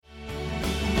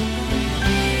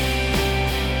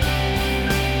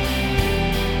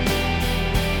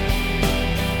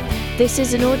This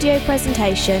is an audio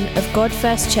presentation of God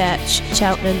First Church,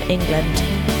 Cheltenham, England.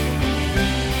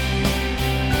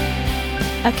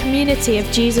 A community of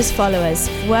Jesus followers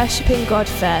worshipping God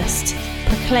first,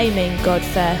 proclaiming God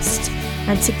first,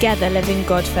 and together living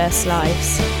God first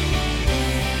lives.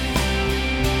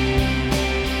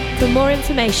 For more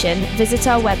information, visit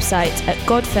our website at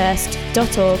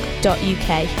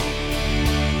godfirst.org.uk.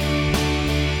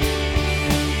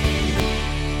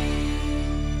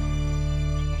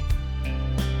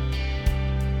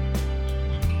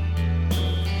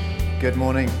 Good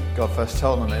morning, God First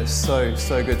Cheltenham. It's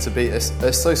so good to be.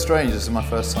 It's so strange. This is my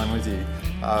first time with you.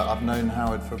 I've known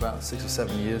Howard for about 6 or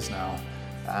 7 years now,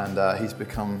 and he's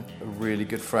become a really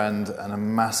good friend and a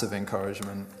massive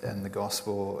encouragement in the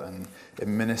gospel and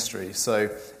in ministry. So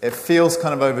it feels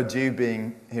kind of overdue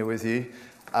being here with you.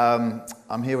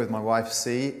 I'm here with my wife,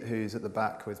 C, who's at the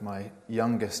back with my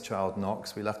youngest child,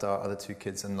 Knox. We left our other 2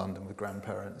 kids in London with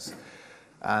grandparents.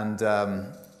 And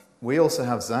we also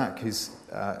have Zach, who's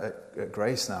at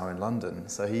Grace now in London.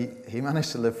 So he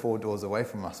managed to live 4 doors away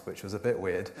from us, which was a bit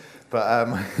weird. But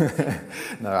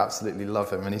no, absolutely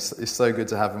love him, and it's so good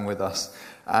to have him with us.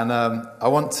 And I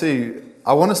want to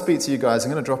speak to you guys. I'm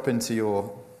going to drop into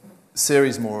your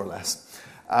series more or less.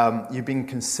 You've been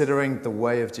considering the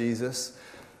way of Jesus,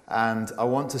 and I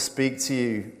want to speak to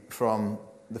you from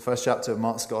the first chapter of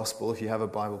Mark's Gospel. If you have a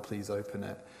Bible, please open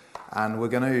it. And we're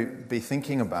going to be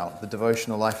thinking about the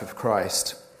devotional life of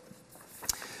Christ.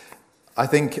 I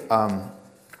think Howard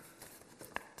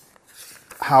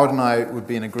and I would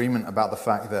be in agreement about the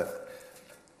fact that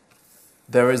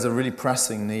there is a really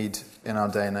pressing need in our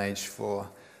day and age for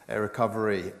a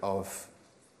recovery of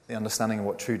the understanding of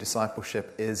what true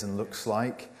discipleship is and looks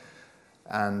like.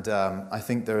 And I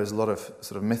think there is a lot of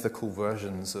sort of mythical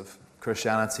versions of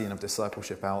Christianity and of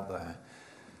discipleship out there.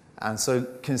 And so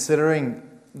considering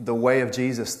the way of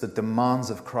Jesus, the demands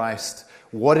of Christ,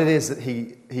 what it is that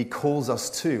he calls us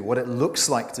to, what it looks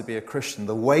like to be a Christian,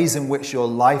 the ways in which your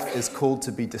life is called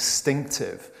to be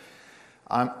distinctive.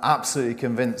 I'm absolutely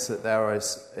convinced that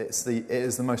it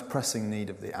is the most pressing need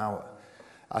of the hour.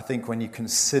 I think when you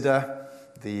consider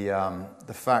the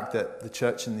fact that the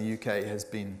church in the UK has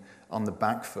been on the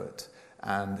back foot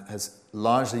and has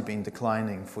largely been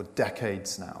declining for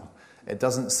decades now, it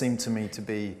doesn't seem to me to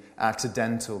be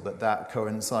accidental that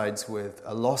coincides with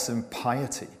a loss in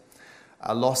piety,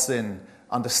 a loss in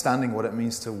understanding what it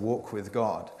means to walk with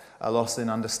God, a loss in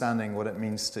understanding what it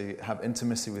means to have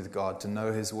intimacy with God, to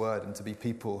know His Word, and to be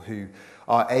people who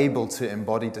are able to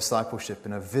embody discipleship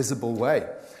in a visible way,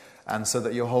 and so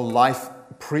that your whole life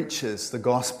preaches the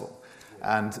gospel,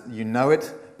 and you know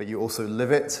it, but you also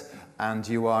live it, and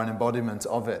you are an embodiment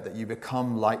of it, that you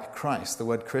become like Christ. The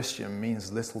word Christian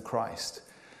means little Christ.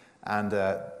 And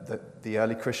the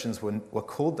early Christians were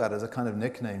called that as a kind of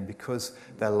nickname because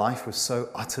their life was so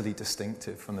utterly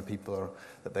distinctive from the people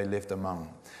that they lived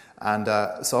among. And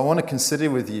so I want to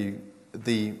consider with you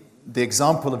the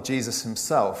example of Jesus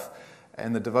himself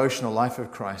in the devotional life of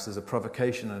Christ as a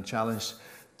provocation and a challenge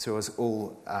to us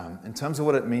all in terms of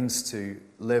what it means to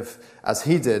live as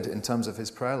he did in terms of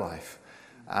his prayer life.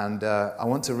 And I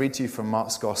want to read to you from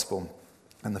Mark's Gospel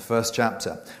in the first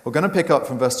chapter. We're going to pick up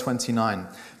from verse 29.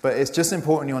 But it's just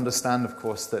important you understand, of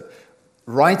course, that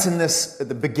right in this, at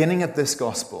the beginning of this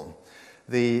Gospel,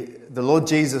 the Lord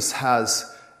Jesus has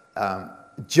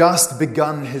just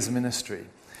begun his ministry.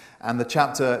 And the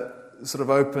chapter sort of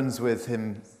opens with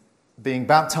him being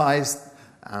baptized,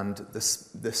 and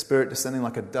the Spirit descending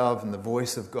like a dove, and the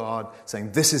voice of God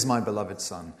saying, "This is my beloved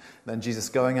Son." Then Jesus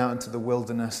going out into the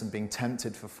wilderness and being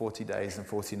tempted for 40 days and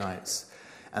 40 nights.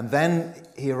 And then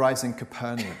he arrives in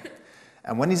Capernaum.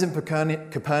 And when he's in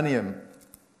Capernaum,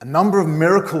 a number of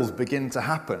miracles begin to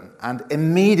happen. And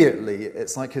immediately,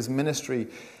 it's like his ministry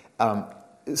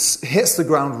hits the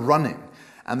ground running.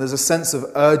 And there's a sense of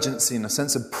urgency and a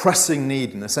sense of pressing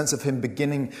need and a sense of him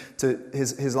beginning to,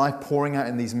 his life pouring out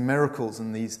in these miracles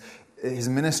and his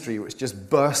ministry, which just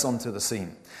bursts onto the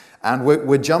scene. And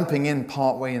we're jumping in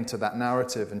partway into that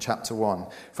narrative in chapter 1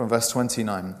 from verse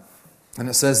 29. And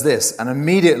it says this, "And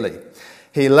immediately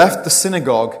he left the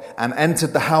synagogue and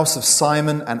entered the house of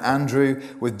Simon and Andrew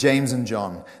with James and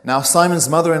John. Now Simon's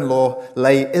mother-in-law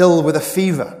lay ill with a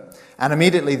fever. And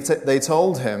immediately they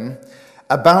told him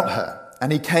about her.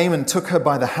 And he came and took her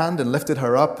by the hand and lifted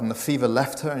her up, and the fever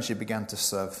left her, and she began to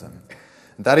serve them.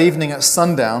 And that evening at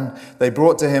sundown, they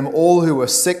brought to him all who were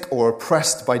sick or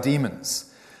oppressed by demons.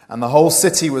 And the whole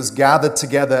city was gathered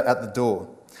together at the door.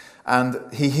 And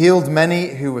he healed many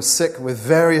who were sick with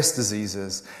various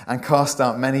diseases and cast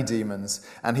out many demons.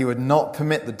 And he would not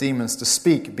permit the demons to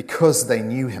speak because they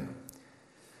knew him.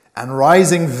 And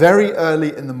rising very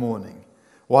early in the morning,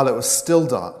 while it was still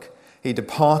dark, he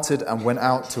departed and went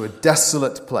out to a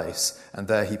desolate place, and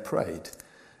there he prayed.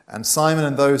 And Simon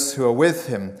and those who were with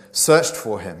him searched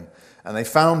for him, and they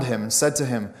found him and said to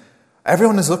him,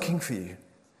 "Everyone is looking for you."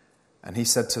 And he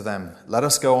said to them, "Let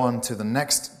us go on to the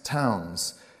next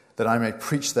towns, that I may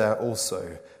preach there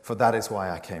also, for that is why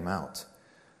I came out."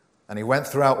 And he went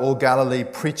throughout all Galilee,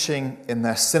 preaching in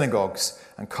their synagogues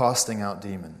and casting out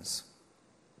demons.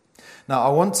 Now, I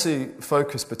want to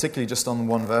focus particularly just on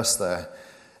one verse there.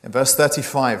 In verse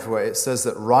 35, where it says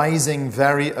that rising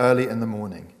very early in the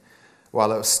morning,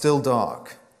 while it was still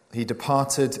dark, he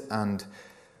departed and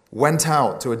went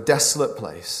out to a desolate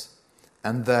place,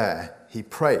 and there he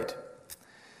prayed.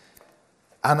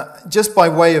 And just by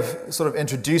way of sort of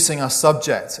introducing our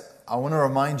subject, I want to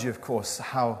remind you, of course,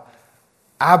 how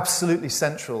absolutely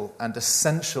central and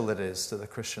essential it is to the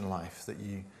Christian life that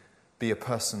you be a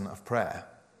person of prayer.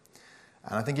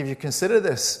 And I think if you consider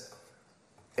this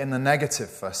in the negative,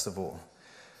 first of all,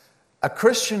 a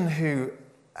Christian who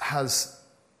has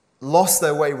lost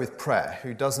their way with prayer,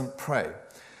 who doesn't pray,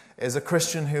 is a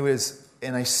Christian who is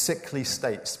in a sickly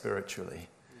state spiritually.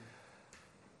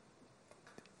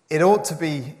 It ought to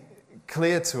be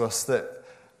clear to us that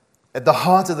at the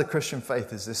heart of the Christian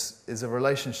faith is a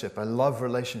relationship, a love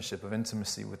relationship of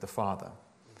intimacy with the Father.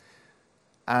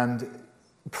 And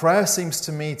prayer seems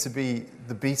to me to be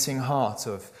the beating heart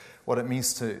of what it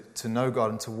means to know God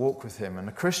and to walk with Him. And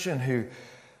a Christian who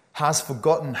has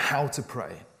forgotten how to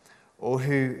pray, or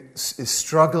who is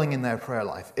struggling in their prayer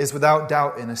life, is without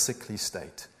doubt in a sickly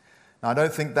state. Now, I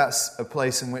don't think that's a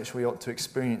place in which we ought to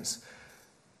experience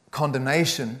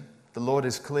condemnation. The Lord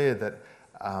is clear that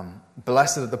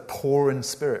blessed are the poor in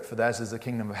spirit, for theirs is the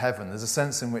kingdom of heaven. There's a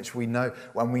sense in which we know,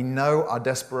 when we know our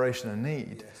desperation and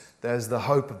need, there's the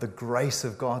hope of the grace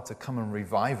of God to come and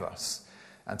revive us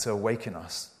and to awaken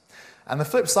us. And the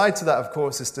flip side to that, of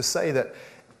course, is to say that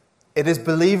it is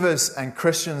believers and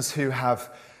Christians who have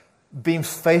been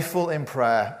faithful in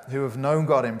prayer, who have known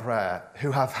God in prayer,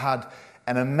 who have had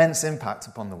an immense impact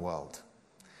upon the world.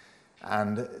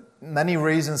 And many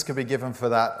reasons could be given for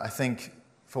that. I think,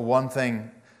 for one thing,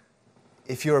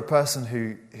 if you're a person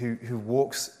who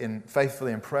walks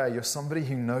faithfully in prayer, you're somebody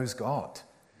who knows God.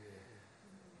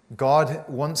 God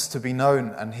wants to be known,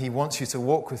 and He wants you to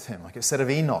walk with Him. Like it said of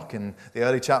Enoch in the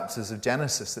early chapters of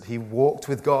Genesis, that he walked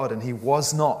with God and he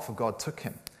was not, for God took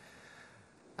him.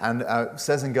 And it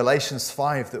says in Galatians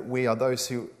 5 that we are those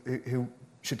who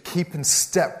should keep in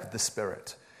step with the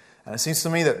Spirit. And it seems to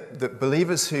me that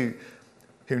believers who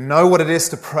know what it is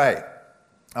to pray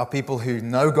are people who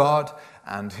know God,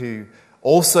 and who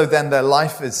also then their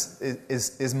life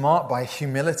is marked by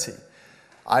humility.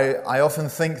 I often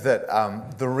think that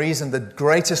the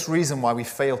greatest reason why we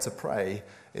fail to pray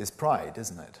is pride,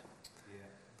 isn't it? Yeah.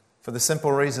 For the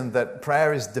simple reason that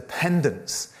prayer is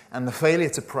dependence, and the failure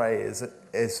to pray is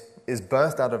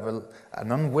birthed out of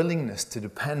an unwillingness to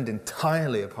depend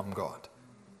entirely upon God.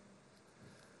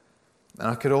 And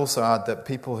I could also add that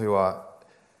people who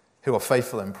are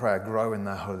faithful in prayer grow in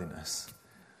their holiness.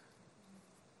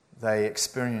 They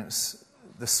experience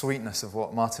the sweetness of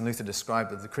what Martin Luther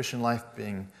described as the Christian life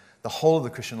being, the whole of the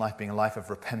Christian life being a life of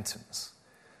repentance.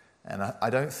 And I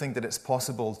don't think that it's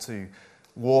possible to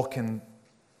walk in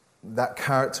that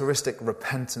characteristic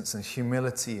repentance and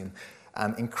humility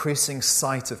and increasing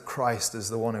sight of Christ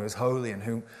as the one who is holy and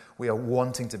whom we are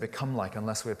wanting to become like,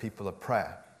 unless we're people of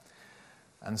prayer.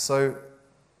 And so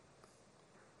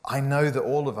I know that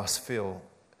all of us feel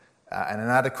an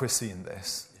inadequacy in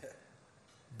this.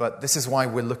 But this is why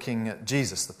we're looking at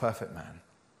Jesus, the perfect man,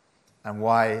 and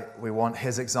why we want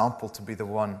His example to be the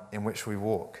one in which we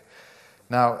walk.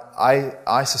 Now,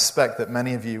 I suspect that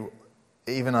many of you,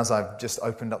 even as I've just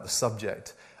opened up the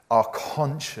subject, are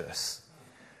conscious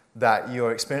that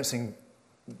you're experiencing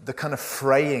the kind of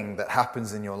fraying that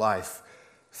happens in your life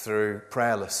through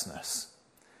prayerlessness.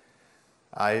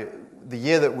 The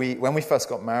year that when we first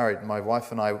got married, my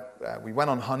wife and I, we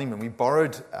went on honeymoon. We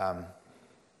borrowed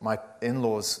my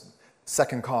in-laws'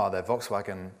 second car, their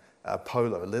Volkswagen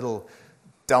Polo, a little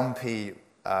dumpy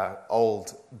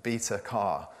old Beta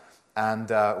car.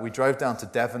 And we drove down to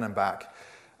Devon and back.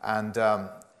 And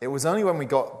it was only when we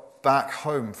got back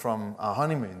home from our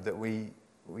honeymoon that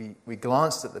we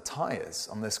glanced at the tires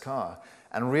on this car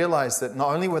and realized that not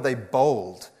only were they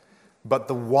bowled, but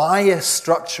the wire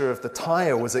structure of the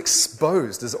tire was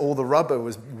exposed as all the rubber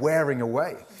was wearing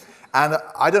away. And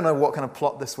I don't know what kind of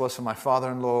plot this was for my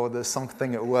father-in-law. There's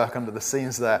something at work under the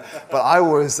scenes there. But I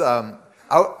was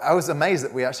amazed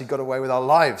that we actually got away with our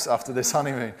lives after this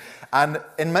honeymoon. And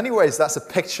in many ways, that's a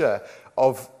picture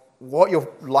of what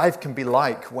your life can be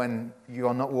like when you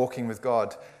are not walking with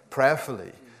God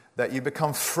prayerfully, that you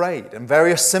become frayed and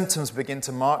various symptoms begin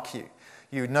to mark you.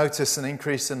 You notice an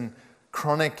increase in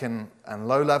chronic and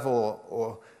low-level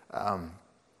or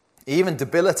even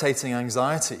debilitating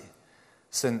anxiety,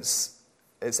 since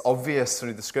it's obvious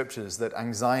through the scriptures that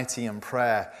anxiety and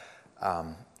prayer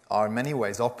are in many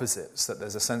ways opposites, that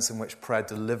there's a sense in which prayer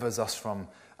delivers us from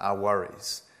our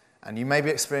worries. And you may be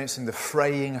experiencing the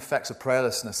fraying effects of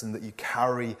prayerlessness in that you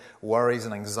carry worries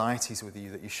and anxieties with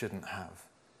you that you shouldn't have.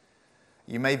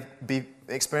 You may be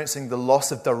experiencing the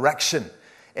loss of direction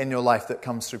in your life that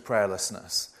comes through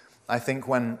prayerlessness. I think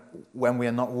when we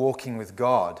are not walking with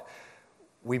God,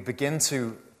 we begin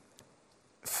to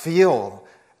feel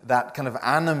that kind of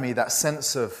anomie, that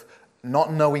sense of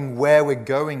not knowing where we're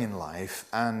going in life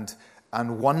and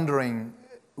wondering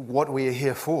what we are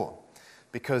here for.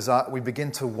 Because we begin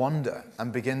to wander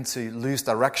and begin to lose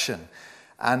direction.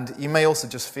 And you may also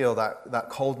just feel that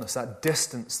coldness, that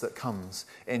distance that comes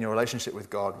in your relationship with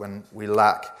God when we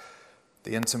lack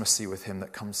the intimacy with Him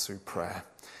that comes through prayer.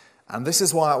 And this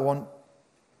is why I want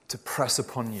to press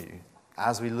upon you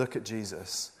as we look at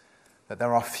Jesus, that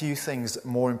there are few things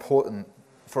more important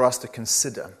for us to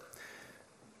consider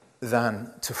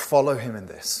than to follow Him in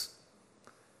this.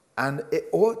 And it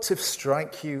ought to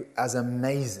strike you as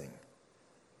amazing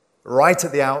right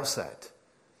at the outset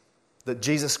that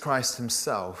Jesus Christ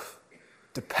Himself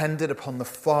depended upon the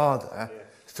Father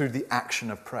through the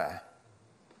action of prayer.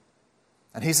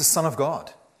 And He's the Son of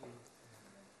God.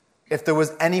 If there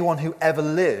was anyone who ever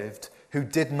lived who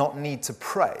did not need to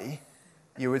pray,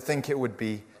 you would think it would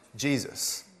be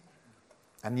Jesus.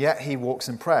 And yet He walks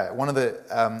in prayer.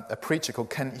 A preacher called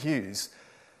Kent Hughes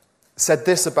said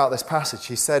this about this passage.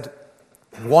 He said,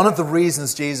 one of the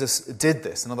reasons Jesus did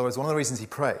this, in other words, one of the reasons He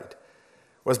prayed,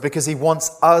 was because He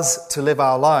wants us to live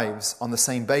our lives on the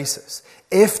same basis.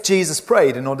 If Jesus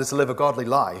prayed in order to live a godly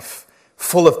life,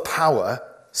 full of power,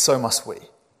 so must we.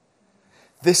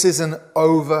 This is an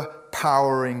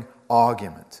overpowering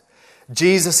argument.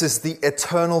 Jesus is the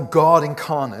eternal God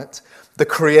incarnate, the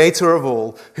creator of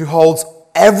all, who holds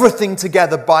everything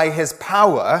together by His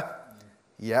power,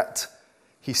 yet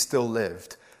He still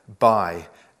lived by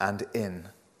and in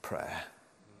prayer.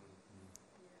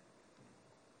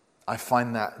 I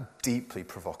find that deeply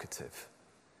provocative.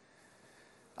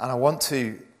 And I want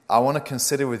to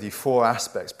consider with you four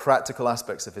aspects, practical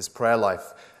aspects of His prayer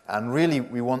life. And really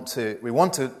we want to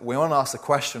ask the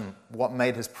question, what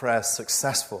made His prayer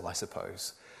successful, I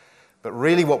suppose. But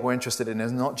really what we're interested in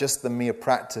is not just the mere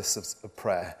practice of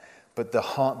prayer, but the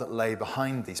heart that lay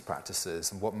behind these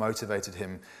practices and what motivated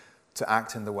Him to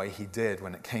act in the way He did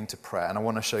when it came to prayer. And I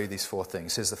want to show you these four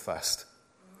things. Here's the first.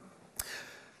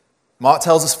 Mark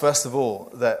tells us, first of all,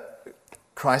 that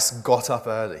Christ got up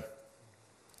early.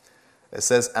 It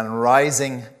says, and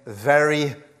rising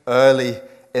very early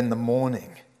in the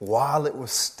morning, while it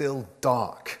was still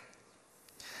dark.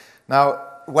 Now,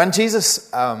 when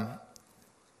Jesus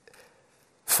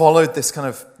followed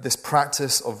this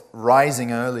practice of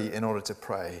rising early in order to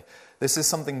pray, this is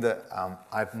something that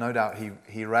I've no doubt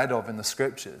he read of in the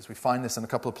scriptures. We find this in a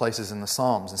couple of places in the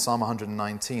Psalms. In Psalm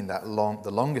 119, the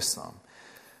longest psalm,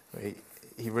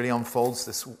 he really unfolds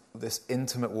this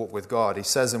intimate walk with God. He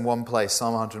says in one place,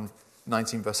 Psalm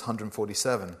 119, verse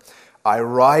 147, I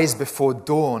rise before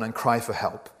dawn and cry for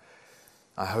help.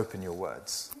 I hope in your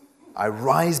words. I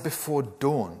rise before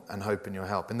dawn and hope in your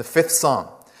help. In the 5th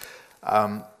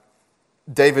Psalm,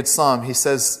 David's Psalm, he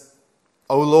says,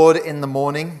 O Lord, in the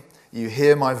morning you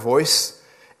hear my voice.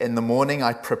 In the morning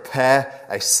I prepare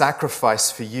a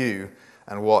sacrifice for you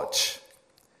and watch.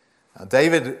 Now,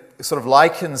 David sort of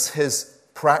likens his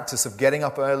practice of getting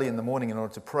up early in the morning in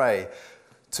order to pray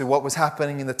to what was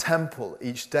happening in the temple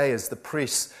each day as the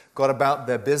priests got about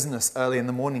their business early in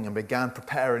the morning and began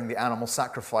preparing the animal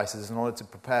sacrifices in order to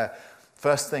prepare,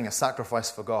 first thing, a sacrifice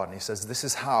for God. And he says, this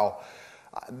is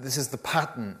the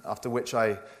pattern after which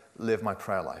I live my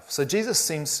prayer life. So Jesus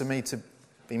seems to me to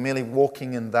be merely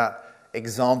walking in that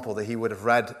example that he would have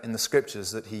read in the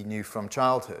scriptures that he knew from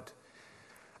childhood.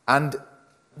 And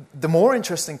the more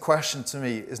interesting question to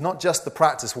me is not just the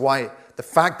practice, why, the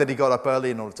fact that he got up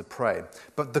early in order to pray,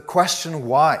 but the question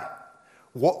why.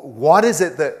 What is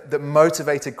it that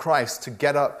motivated Christ to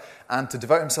get up and to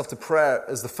devote himself to prayer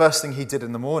as the first thing he did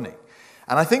in the morning?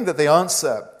 And I think that the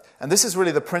answer, and this is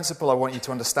really the principle I want you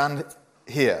to understand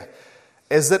here,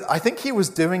 is that I think he was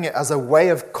doing it as a way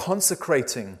of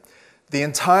consecrating the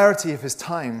entirety of his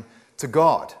time to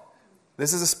God.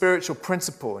 This is a spiritual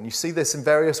principle, and you see this in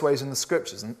various ways in the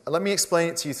scriptures. And let me explain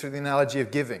it to you through the analogy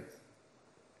of giving.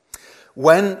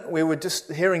 When we were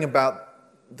just hearing about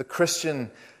the Christian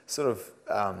sort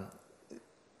of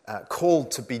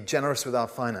called to be generous with our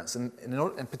finance, and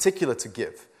in particular to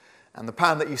give. And the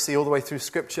pattern that you see all the way through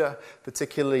Scripture,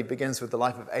 particularly begins with the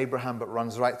life of Abraham, but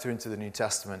runs right through into the New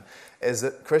Testament, is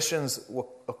that Christians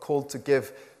are called to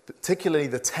give particularly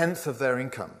the 10th of their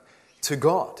income to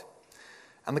God.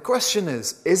 And the question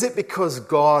is it because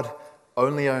God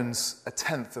only owns a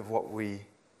 10th of what we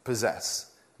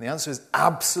possess? And the answer is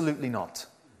absolutely not.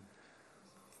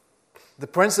 The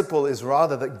principle is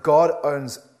rather that God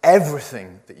owns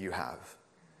everything that you have.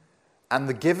 And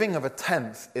the giving of a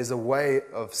 10th is a way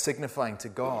of signifying to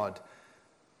God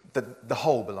that the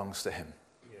whole belongs to Him.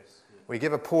 Yes. We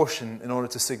give a portion in order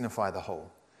to signify the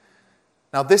whole.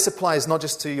 Now, this applies not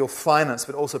just to your finance,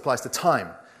 but also applies to time.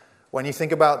 When you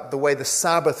think about the way the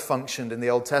Sabbath functioned in the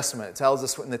Old Testament, it tells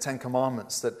us in the Ten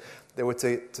Commandments that they were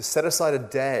to set aside a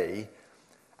day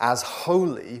as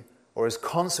holy or as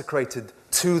consecrated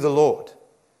to the Lord.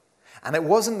 And it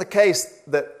wasn't the case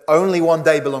that only one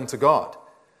day belonged to God.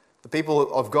 The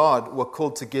people of God were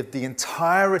called to give the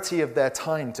entirety of their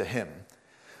time to Him.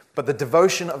 But the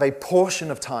devotion of a portion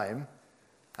of time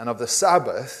and of the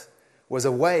Sabbath was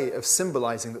a way of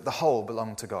symbolizing that the whole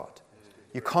belonged to God.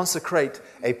 You consecrate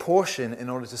a portion in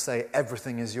order to say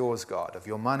everything is yours, God, of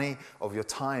your money, of your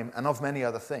time, and of many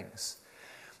other things.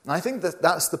 And I think that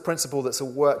that's the principle that's at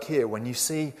work here when you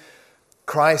see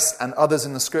Christ and others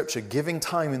in the Scripture giving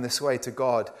time in this way to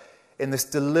God in this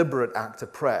deliberate act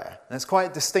of prayer. And it's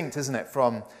quite distinct, isn't it,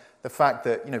 from the fact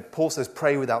that, Paul says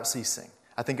pray without ceasing.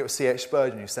 I think it was C.H.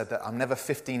 Spurgeon who said that I'm never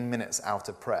 15 minutes out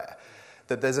of prayer.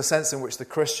 That there's a sense in which the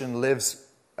Christian lives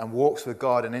and walks with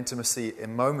God in intimacy,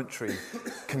 in momentary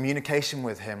communication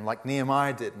with Him, like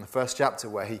Nehemiah did in the first chapter,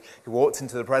 where he walked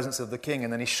into the presence of the king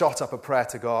and then he shot up a prayer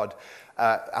to God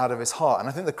out of his heart. And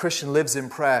I think the Christian lives in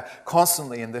prayer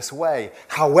constantly in this way.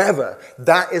 However,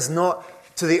 that is not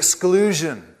to the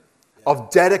exclusion of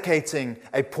dedicating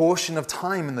a portion of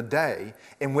time in the day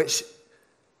in which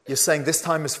you're saying this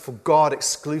time is for God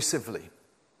exclusively,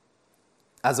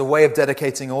 as a way of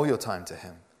dedicating all your time to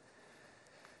Him.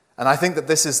 And I think that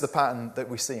this is the pattern that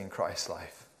we see in Christ's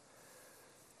life.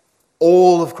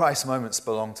 All of Christ's moments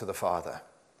belong to the Father.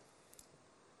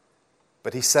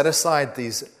 But He set aside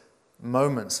these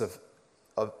moments of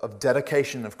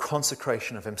dedication, of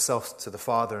consecration of Himself to the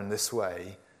Father in this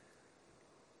way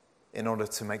in order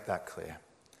to make that clear.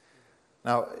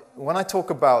 Now, when I talk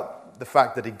about the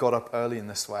fact that He got up early in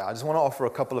this way, I just want to offer a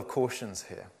couple of cautions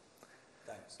here.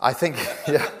 Thanks. I think,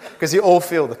 because you all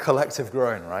feel the collective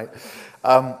groan, right?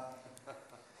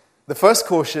 The first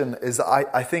caution is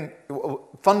I think,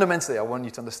 fundamentally, I want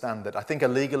you to understand that I think a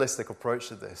legalistic approach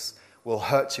to this will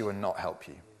hurt you and not help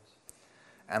you.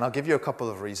 And I'll give you a couple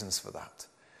of reasons for that.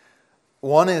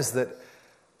 One is that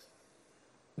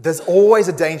there's always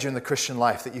a danger in the Christian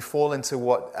life that you fall into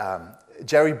what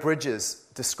Jerry Bridges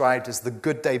described as the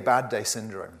good day, bad day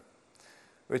syndrome,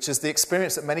 which is the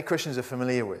experience that many Christians are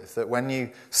familiar with, that when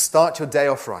you start your day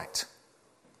off right,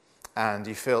 and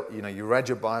you feel, you read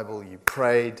your Bible, you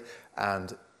prayed,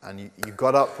 and you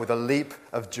got up with a leap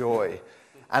of joy,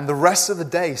 and the rest of the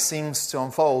day seems to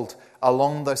unfold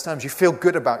along those terms. You feel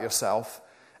good about yourself,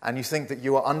 and you think that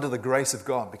you are under the grace of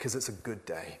God because it's a good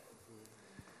day.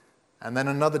 And then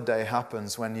another day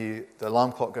happens when the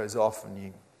alarm clock goes off and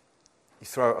you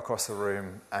throw it across the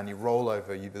room and you roll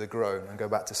over, you with a groan and go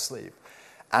back to sleep.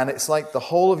 And it's like the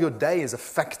whole of your day is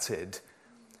affected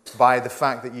by the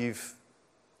fact that you've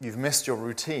missed your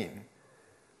routine.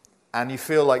 And you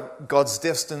feel like God's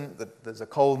distant, that there's a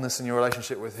coldness in your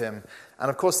relationship with Him. And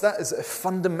of course, that is a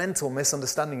fundamental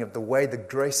misunderstanding of the way the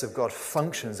grace of God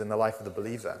functions in the life of the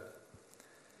believer.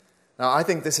 Now, I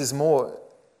think this is more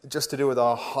just to do with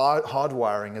our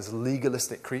hardwiring as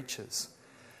legalistic creatures.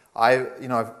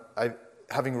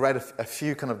 Having read a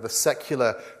few kind of the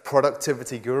secular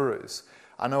productivity gurus,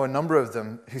 I know a number of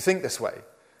them who think this way.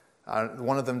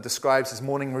 One of them describes his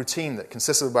morning routine that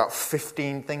consists of about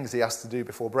 15 things he has to do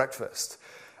before breakfast.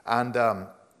 And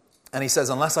he says,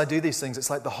 unless I do these things, it's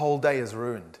like the whole day is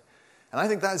ruined. And I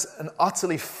think that is an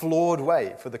utterly flawed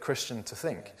way for the Christian to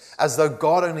think, as though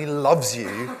God only loves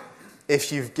you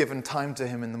if you've given time to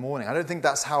Him in the morning. I don't think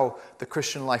that's how the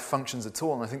Christian life functions at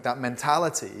all. And I think that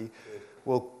mentality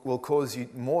will cause you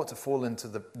more to fall into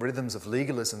the rhythms of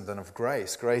legalism than of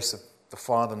grace. Grace of the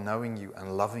Father knowing you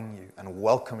and loving you and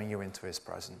welcoming you into His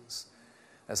presence.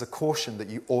 There's a caution that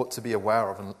you ought to be aware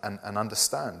of and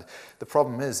understand. The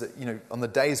problem is that, on the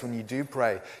days when you do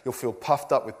pray, you'll feel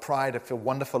puffed up with pride and feel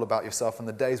wonderful about yourself. And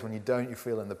the days when you don't, you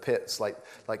feel in the pits like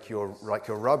you're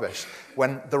rubbish.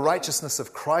 When the righteousness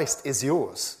of Christ is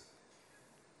yours.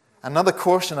 Another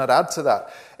caution I'd add to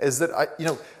that is that,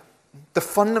 the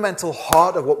fundamental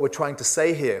heart of what we're trying to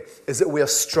say here is that we are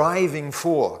striving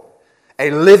for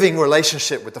a living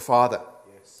relationship with the Father.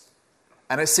 Yes.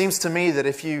 And it seems to me that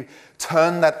if you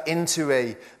turn that into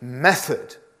a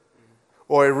method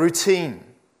or a routine,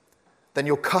 then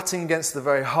you're cutting against the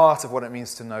very heart of what it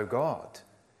means to know God.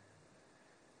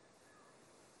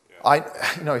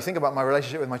 You think about my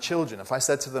relationship with my children. If I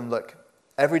said to them, look,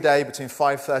 every day between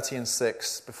 5:30 and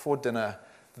 6, before dinner,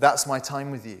 that's my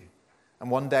time with you. And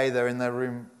one day they're in their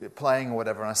room playing or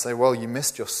whatever, and I say, well, you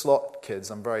missed your slot, kids.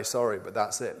 I'm very sorry, but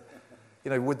that's it.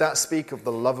 Would that speak of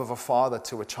the love of a father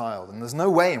to a child? And there's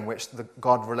no way in which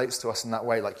God relates to us in that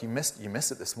way. Like, you missed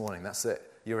it this morning. That's it.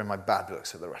 You're in my bad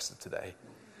books for the rest of today.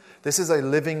 This is a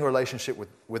living relationship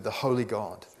with the Holy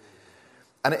God.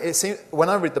 And it seems, when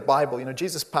I read the Bible,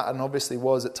 Jesus' pattern obviously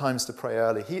was at times to pray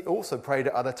early. He also prayed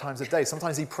at other times of day.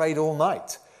 Sometimes he prayed all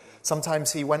night.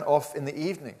 Sometimes he went off in the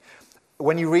evening.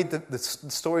 When you read the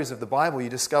stories of the Bible, you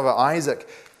discover Isaac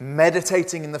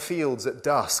meditating in the fields at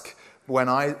dusk when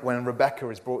Rebekah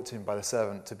is brought to him by the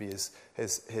servant to be his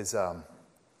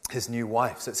new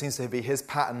wife. So it seems to be his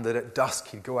pattern that at dusk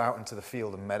he'd go out into the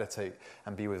field and meditate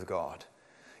and be with God.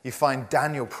 You find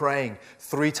Daniel praying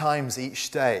 3 times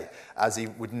each day as he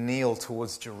would kneel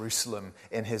towards Jerusalem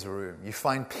in his room. You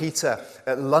find Peter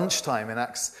at lunchtime in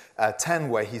Acts 10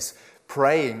 where he's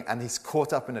praying and he's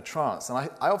caught up in a trance. And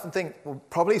I often think, well,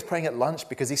 probably he's praying at lunch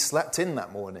because he slept in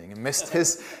that morning and missed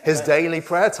his daily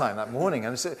prayer time that morning.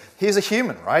 And he's a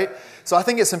human, right? So I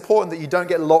think it's important that you don't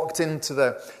get locked into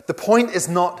the point is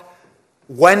not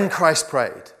when Christ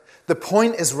prayed. The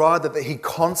point is rather that he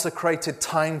consecrated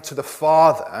time to the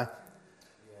Father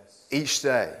each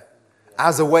day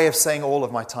as a way of saying, all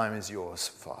of my time is yours,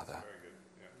 Father.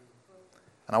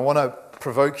 And I want to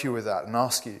provoke you with that and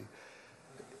ask you,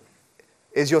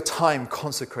 is your time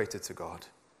consecrated to God?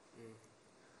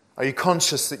 Are you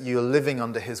conscious that you are living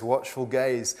under his watchful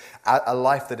gaze, a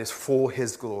life that is for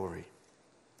his glory?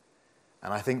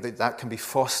 And I think that can be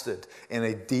fostered in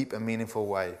a deep and meaningful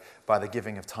way by the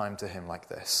giving of time to him like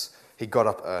this. He got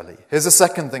up early. Here's the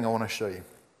second thing I want to show you.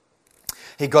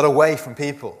 He got away from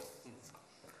people.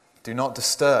 Do not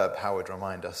disturb, Howard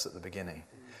reminded us at the beginning.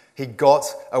 He got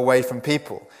away from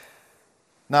people.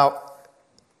 Now,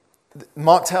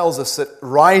 Mark tells us that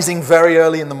rising very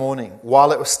early in the morning,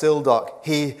 while it was still dark,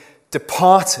 he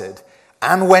departed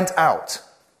and went out.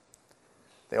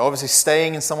 They're obviously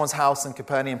staying in someone's house in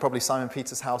Capernaum, probably Simon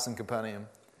Peter's house in Capernaum.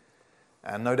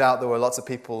 And no doubt there were lots of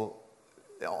people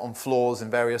on floors in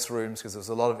various rooms because there was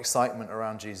a lot of excitement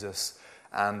around Jesus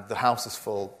and the house is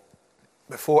full.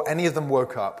 Before any of them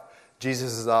woke up,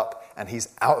 Jesus is up and he's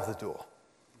out of the door.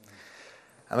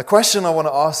 And the question I want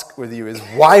to ask with you is,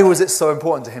 why was it so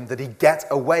important to him that he get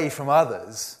away from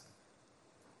others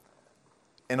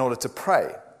in order to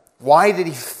pray? Why did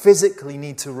he physically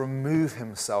need to remove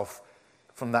himself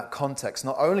from that context,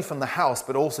 not only from the house,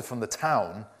 but also from the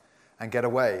town, and get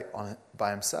away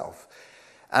by himself?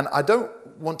 And I don't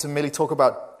want to merely talk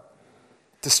about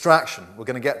distraction. We're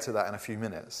going to get to that in a few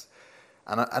minutes.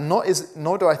 And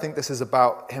nor do I think this is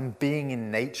about him being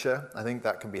in nature. I think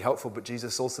that can be helpful, but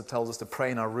Jesus also tells us to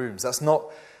pray in our rooms. I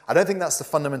don't think that's the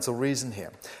fundamental reason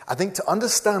here. I think to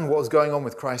understand what was going on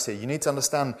with Christ here, you need to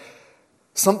understand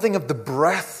something of the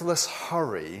breathless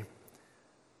hurry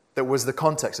that was the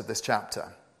context of this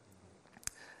chapter.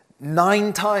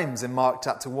 9 times in Mark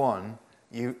chapter 1,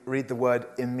 you read the word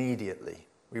immediately.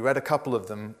 We read a couple of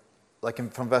them,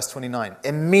 from verse 29.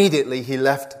 Immediately he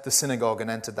left the synagogue and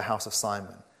entered the house of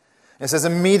Simon. And it says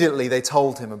immediately they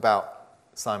told him about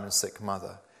Simon's sick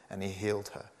mother and he healed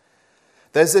her.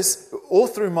 There's this, all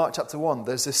through Mark chapter 1,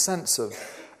 there's this sense of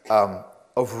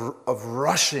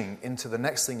rushing into the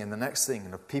next thing and the next thing.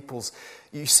 And of people's,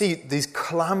 you see these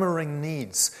clamoring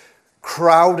needs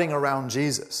crowding around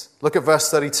Jesus. Look at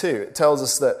verse 32. It tells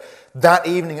us that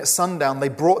evening at sundown, they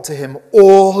brought to him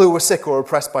all who were sick or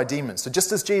oppressed by demons. So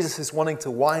just as Jesus is wanting to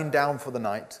wind down for the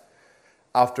night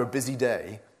after a busy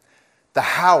day, the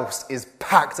house is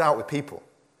packed out with people.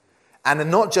 And they're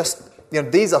not just,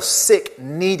 these are sick,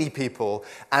 needy people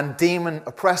and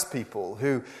demon-oppressed people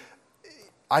who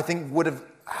I think would have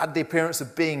had the appearance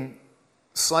of being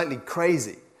slightly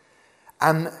crazy.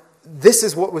 And this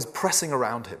is what was pressing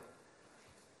around him.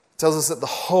 Tells us that the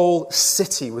whole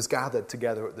city was gathered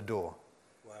together at the door.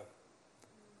 Wow.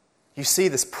 You see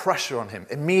this pressure on him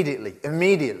immediately.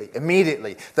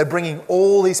 They're bringing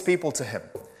all these people to him.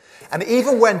 And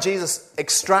even when Jesus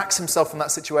extracts himself from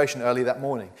that situation early that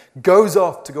morning, goes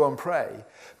off to go and pray,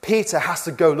 Peter has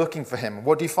to go looking for him.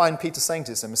 What do you find Peter saying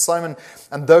to him? Simon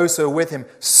and those who are with him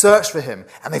searched for him,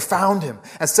 and they found him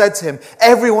and said to him,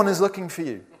 "Everyone is looking for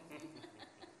you."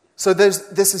 So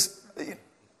this is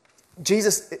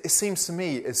Jesus, it seems to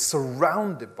me, is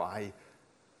surrounded by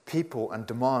people and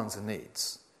demands and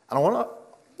needs. And I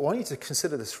want you to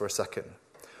consider this for a second.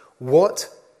 What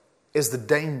is the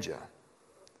danger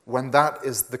when that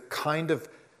is the kind of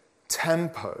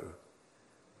tempo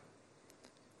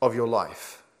of your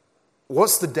life?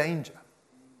 What's the danger?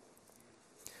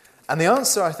 And the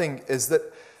answer, I think, is that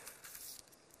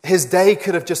his day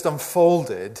could have just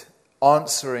unfolded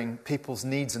answering people's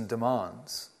needs and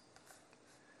demands.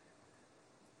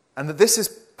 And that this is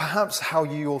perhaps how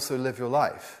you also live your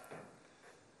life.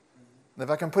 And if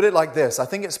I can put it like this, I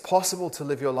think it's possible to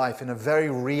live your life in a very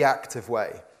reactive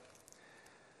way.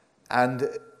 And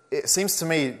it seems to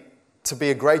me to be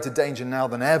a greater danger now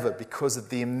than ever because of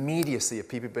the immediacy of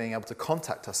people being able to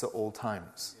contact us at all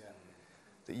times. Yeah.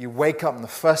 That you wake up and the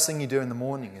first thing you do in the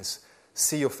morning is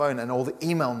see your phone and all the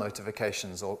email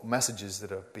notifications or messages that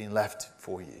have been left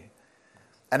for you.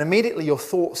 And immediately your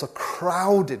thoughts are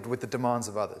crowded with the demands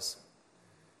of others.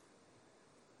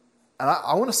 And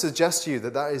I want to suggest to you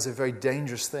that that is a very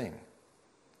dangerous thing.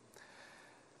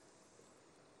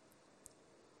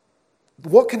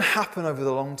 What can happen over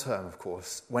the long term, of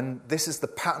course, when this is the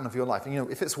pattern of your life?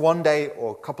 And, if it's one day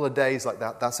or a couple of days like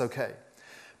that, that's okay.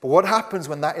 But what happens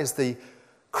when that is the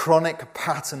chronic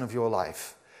pattern of your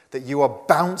life, that you are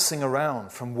bouncing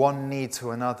around from one need to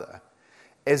another,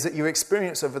 is that you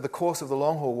experience over the course of the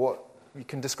long haul what you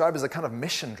can describe as a kind of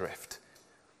mission drift.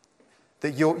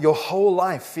 That your whole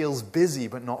life feels busy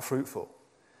but not fruitful.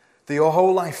 That your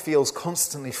whole life feels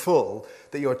constantly full,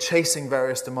 that you're chasing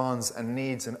various demands and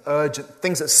needs and urgent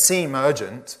things that seem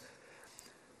urgent,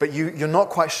 but you're not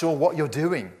quite sure what you're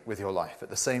doing with your life at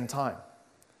the same time,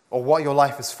 or what your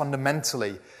life is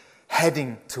fundamentally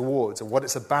heading towards, or what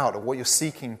it's about, or what you're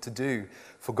seeking to do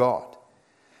for God.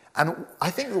 And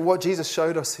I think that what Jesus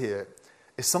showed us here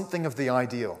is something of the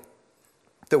ideal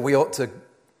that we ought to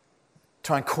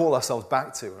try and call ourselves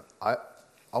back to.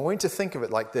 I want you to think of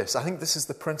it like this. I think this is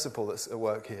the principle that's at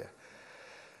work here.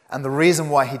 And the reason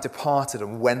why he departed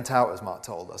and went out, as Mark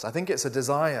told us, I think it's a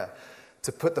desire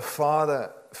to put the Father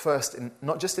first,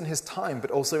 not just in his time,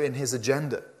 but also in his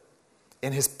agenda,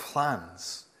 in his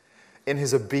plans, in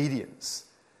his obedience,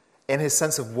 in his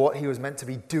sense of what he was meant to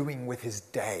be doing with his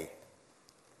day.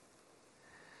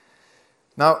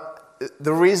 Now,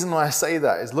 the reason why I say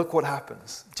that is look what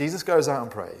happens. Jesus goes out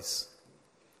and prays.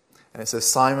 And it says,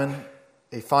 Simon,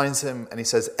 he finds him and he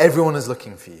says, everyone is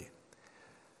looking for you.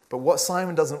 But what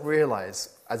Simon doesn't realize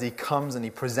as he comes and he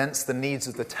presents the needs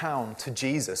of the town to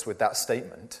Jesus with that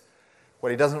statement, what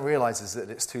he doesn't realize is that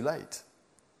it's too late.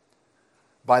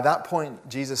 By that point,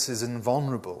 Jesus is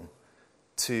invulnerable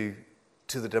to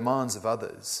the demands of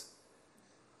others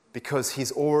because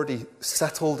he's already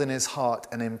settled in his heart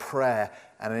and in prayer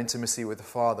and in intimacy with the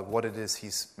Father what it is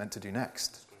he's meant to do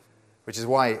next. Which is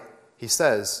why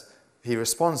he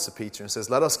responds to Peter and says,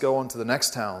 let us go on to the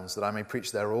next towns that I may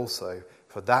preach there also,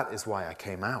 for that is why I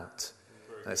came out.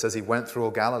 And it says he went through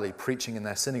all Galilee preaching in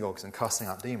their synagogues and casting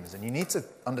out demons. And you need to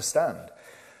understand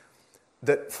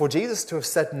that for Jesus to have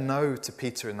said no to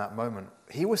Peter in that moment,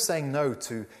 he was saying no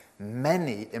to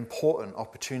many important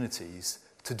opportunities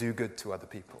to do good to other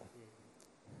people.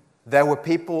 There were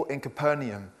people in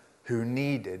Capernaum who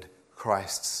needed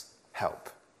Christ's help.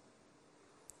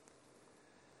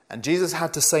 And Jesus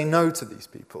had to say no to these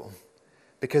people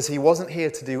because he wasn't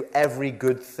here to do every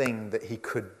good thing that he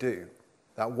could do.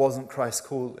 That wasn't Christ's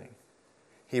calling.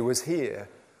 He was here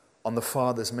on the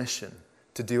Father's mission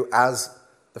to do as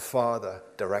the Father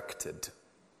directed.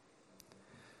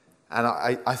 And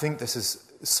I think this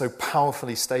is so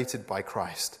powerfully stated by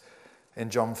Christ in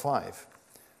John 5.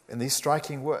 In these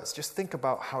striking words, just think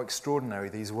about how extraordinary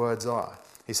these words are.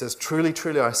 He says, truly,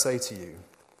 truly, I say to you,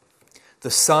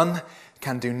 the Son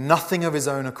can do nothing of his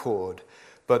own accord,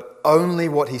 but only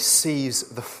what he sees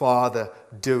the Father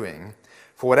doing.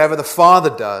 For whatever the Father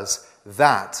does,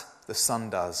 that the Son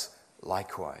does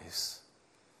likewise.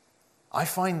 I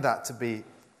find that to be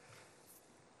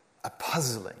a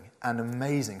puzzling and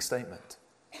amazing statement.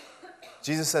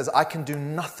 Jesus says, I can do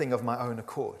nothing of my own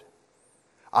accord.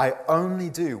 I only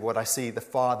do what I see the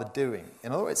Father doing.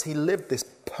 In other words, he lived this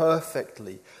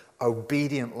perfectly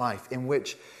obedient life in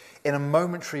which, in a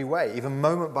momentary way, even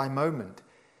moment by moment,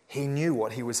 he knew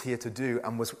what he was here to do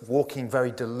and was walking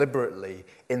very deliberately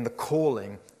in the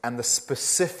calling and the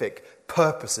specific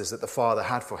purposes that the Father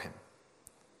had for him.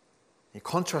 You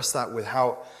contrast that with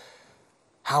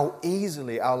how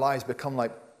easily our lives become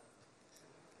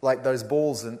like those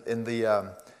balls in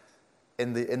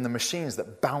the machines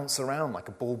that bounce around like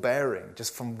a ball bearing,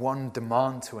 just from one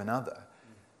demand to another.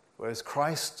 Whereas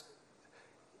Christ,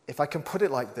 if I can put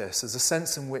it like this, there's a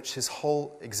sense in which his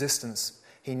whole existence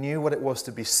He knew what it was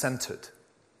to be centered.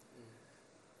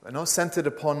 But not centered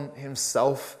upon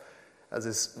himself, as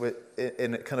is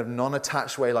in a kind of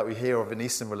non-attached way like we hear of in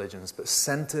Eastern religions, but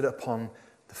centered upon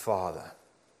the Father.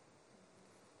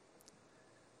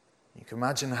 You can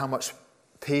imagine how much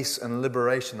peace and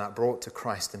liberation that brought to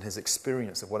Christ in his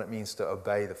experience of what it means to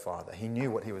obey the Father. He knew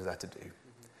what he was there to do.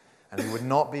 And he would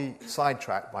not be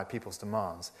sidetracked by people's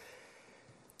demands.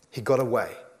 He got away.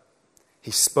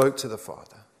 He spoke to the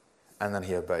Father, and then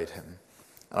he obeyed him.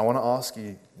 And I want to ask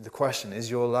you the question, is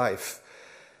your life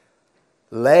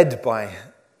led by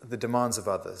the demands of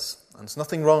others? And there's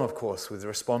nothing wrong, of course, with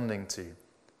responding to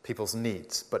people's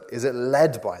needs, but is it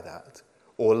led by that,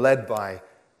 or led by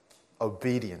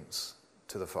obedience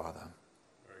to the Father?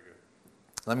 Very good.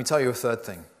 Let me tell you a third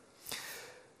thing.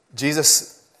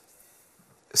 Jesus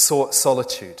sought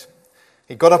solitude.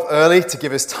 He got up early to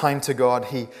give his time to God.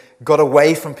 He got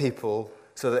away from people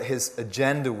so that his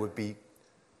agenda would be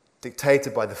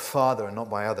dictated by the Father and not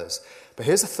by others. But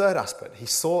here's the third aspect. He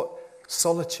sought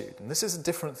solitude, and this is a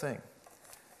different thing.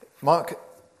 Mark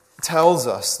tells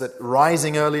us that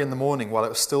rising early in the morning while it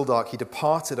was still dark, he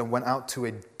departed and went out to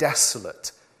a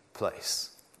desolate place.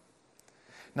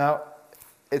 Now,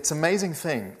 it's an amazing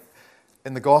thing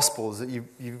in the Gospels that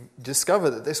you discover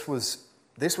that this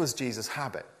was Jesus'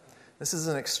 habit. This is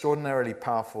an extraordinarily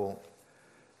powerful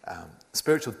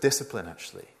spiritual discipline,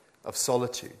 actually, of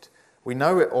solitude. We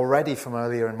know it already from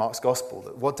earlier in Mark's Gospel.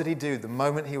 That what did he do the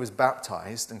moment he was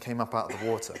baptized and came up out of the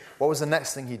water? What was the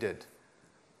next thing he did?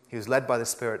 He was led by the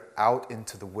Spirit out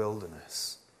into the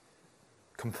wilderness,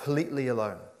 completely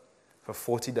alone, for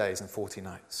 40 days and 40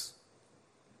 nights.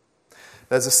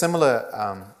 There's a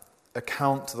similar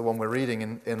account to the one we're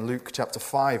reading in Luke chapter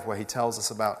 5, where he tells us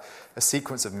about a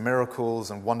sequence of miracles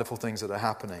and wonderful things that are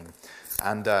happening,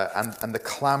 and the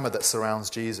clamor that surrounds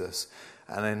Jesus.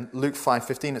 And in Luke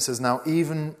 5:15 it says, "Now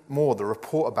even more the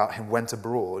report about him went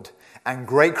abroad, and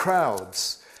great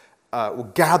crowds were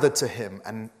gathered to him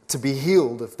and to be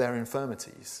healed of their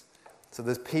infirmities." So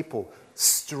there's people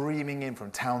streaming in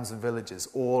from towns and villages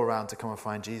all around to come and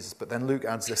find Jesus. But then Luke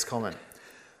adds this comment,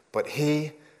 "But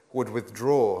he would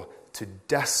withdraw to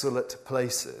desolate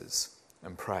places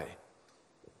and pray."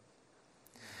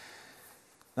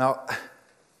 Now,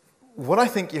 what I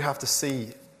think you have to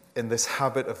see in this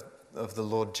habit of the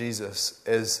Lord Jesus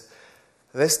is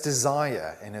this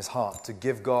desire in his heart to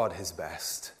give God his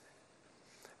best.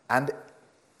 And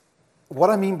what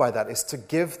I mean by that is to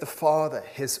give the Father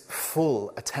his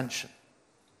full attention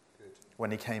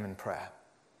when he came in prayer.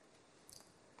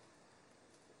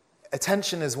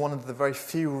 Attention is one of the very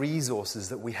few resources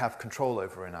that we have control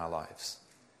over in our lives.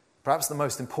 Perhaps the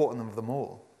most important of them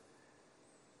all.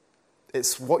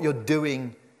 It's what you're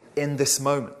doing in this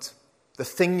moment. The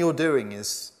thing you're doing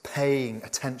is paying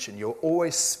attention. You're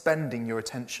always spending your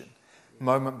attention,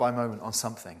 moment by moment, on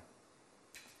something.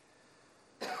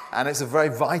 And it's a very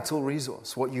vital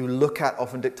resource. What you look at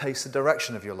often dictates the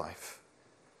direction of your life.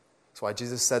 That's why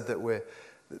Jesus said that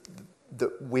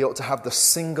we ought to have the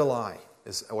single eye,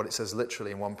 is what it says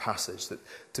literally in one passage, that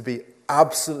to be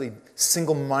absolutely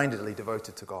single-mindedly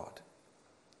devoted to God.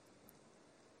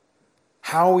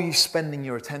 How are you spending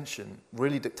your attention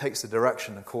really dictates the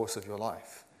direction and course of your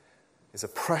life. It's a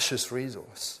precious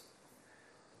resource.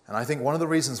 And I think one of the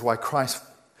reasons why Christ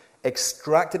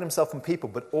extracted himself from people,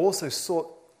 but also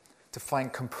sought to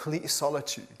find complete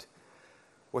solitude,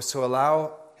 was to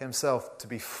allow himself to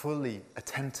be fully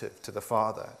attentive to the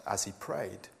Father as he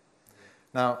prayed.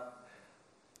 Now,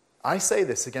 I say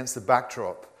this against the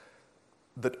backdrop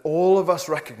that all of us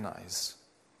recognize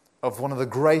of one of the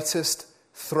greatest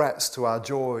threats to our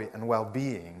joy and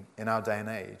well-being in our day and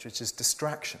age, which is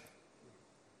distraction.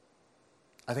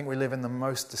 I think we live in the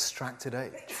most distracted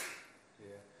age.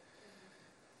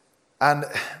 And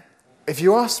if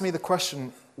you ask me the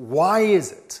question, why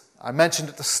is it? I mentioned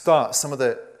at the start some of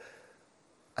the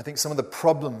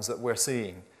problems that we're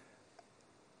seeing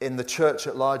in the church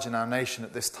at large in our nation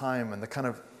at this time, and the kind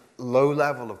of low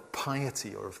level of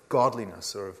piety or of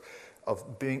godliness or of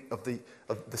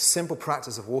the simple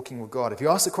practice of walking with God. If you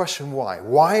ask the question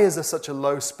why is there such a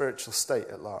low spiritual state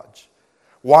at large?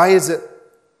 Why is it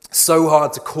so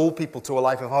hard to call people to a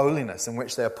life of holiness in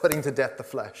which they are putting to death the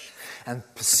flesh and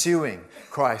pursuing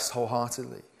Christ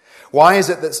wholeheartedly? Why is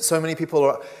it that so many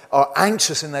people are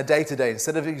anxious in their day-to-day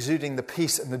instead of exuding the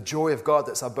peace and the joy of God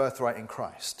that's our birthright in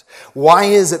Christ? Why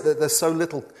is it that there's so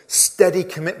little steady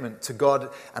commitment to God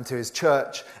and to his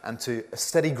church and to a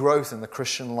steady growth in the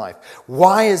Christian life?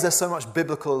 Why is there so much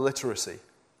biblical illiteracy?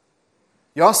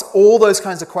 You ask all those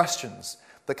kinds of questions,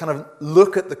 that kind of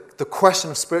look at the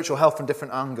question of spiritual health from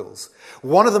different angles.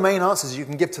 One of the main answers you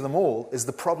can give to them all is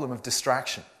the problem of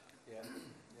distraction.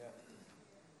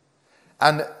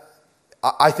 And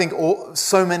I think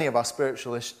so many of our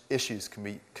spiritual issues can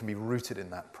be rooted in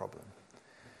that problem.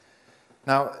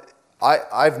 Now,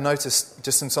 I've noticed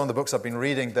just in some of the books I've been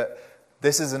reading that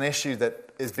this is an issue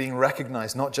that is being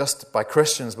recognized not just by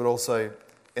Christians but also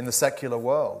in the secular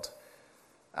world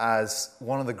as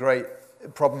one of the great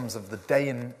problems of the day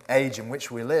and age in which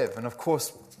we live. And of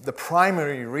course, the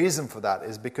primary reason for that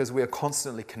is because we are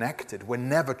constantly connected. We're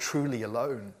never truly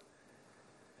alone.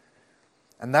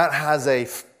 And that has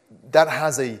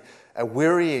a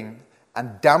wearying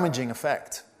and damaging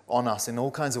effect on us in all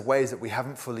kinds of ways that we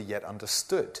haven't fully yet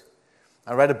understood.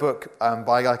 I read a book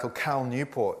by a guy called Cal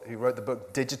Newport, who wrote the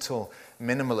book Digital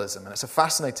Minimalism, and it's a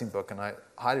fascinating book, and I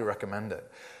highly recommend it.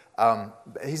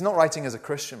 He's not writing as a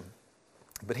Christian,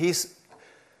 but he's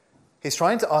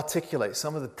trying to articulate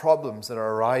some of the problems that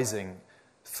are arising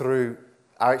through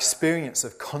our experience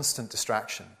of constant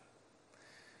distraction.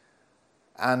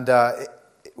 And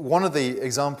one of the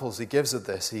examples he gives of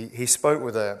this, he spoke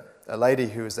with a lady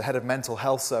who was the head of mental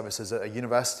health services at a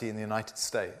university in the United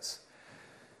States.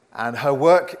 And her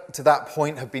work to that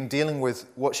point had been dealing with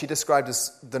what she described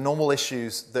as the normal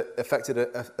issues that affected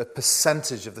a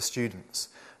percentage of the students.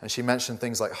 And she mentioned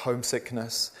things like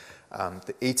homesickness,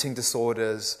 the eating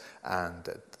disorders, and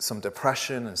some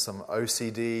depression and some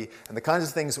OCD, and the kinds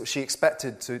of things which she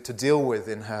expected to deal with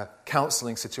in her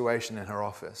counseling situation in her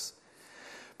office.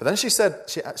 But then she said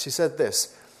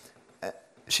this.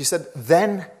 She said,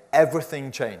 then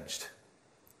everything changed.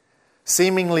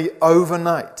 Seemingly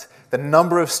overnight, the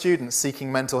number of students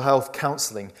seeking mental health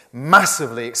counseling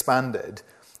massively expanded,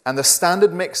 and the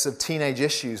standard mix of teenage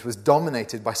issues was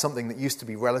dominated by something that used to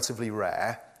be relatively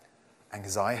rare,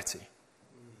 anxiety.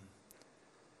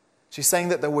 She's saying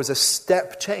that there was a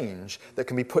step change that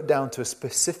can be put down to a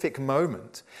specific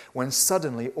moment when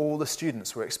suddenly all the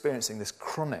students were experiencing this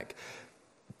chronic,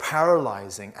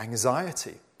 paralyzing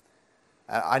anxiety.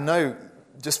 I know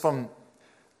just from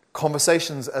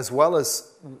conversations as well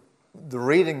as the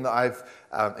reading that I've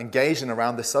engaged in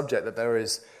around this subject that there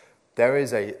is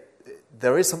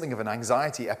something of an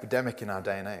anxiety epidemic in our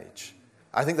day and age.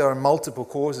 I think there are multiple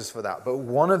causes for that, but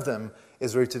one of them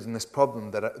is rooted in this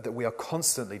problem that we are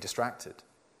constantly distracted.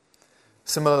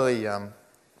 Similarly,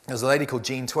 there's a lady called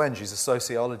Jean Twenge, who's a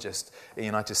sociologist in the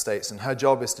United States, and her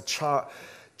job is to chart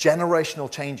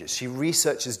generational changes. She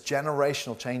researches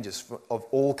generational changes of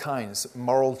all kinds,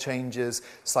 moral changes,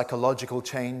 psychological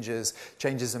changes,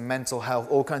 changes in mental health,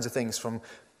 all kinds of things from,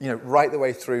 right the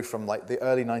way through from like the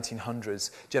early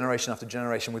 1900s, generation after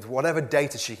generation, with whatever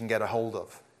data she can get a hold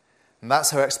of. And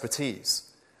that's her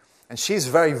expertise. And she's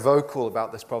very vocal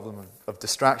about this problem of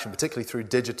distraction, particularly through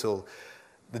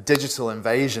the digital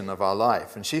invasion of our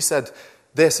life. And she said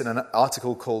this in an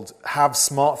article called Have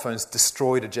Smartphones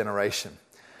Destroyed a Generation?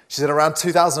 She said, around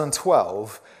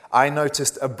 2012, I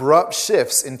noticed abrupt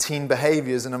shifts in teen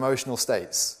behaviors and emotional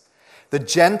states. The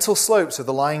gentle slopes of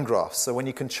the line graphs, so when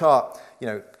you can chart,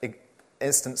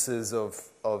 instances of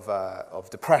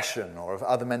depression or of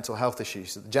other mental health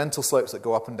issues, the gentle slopes that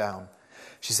go up and down,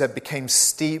 she said, became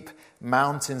steep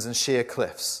mountains and sheer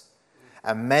cliffs.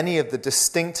 And many of the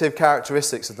distinctive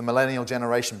characteristics of the millennial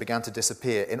generation began to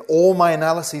disappear. In all my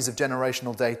analyses of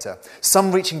generational data,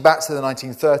 some reaching back to the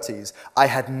 1930s, I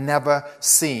had never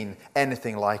seen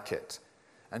anything like it.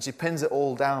 And she pins it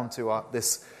all down to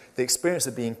the experience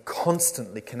of being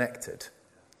constantly connected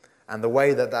and the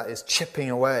way that is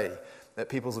chipping away at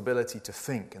people's ability to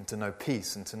think and to know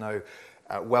peace and to know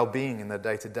well-being in their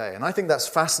day-to-day. And I think that's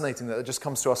fascinating that it just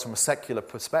comes to us from a secular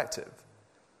perspective.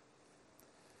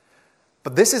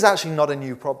 But this is actually not a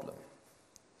new problem.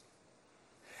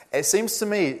 It seems to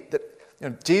me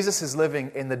that Jesus is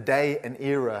living in the day and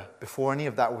era before any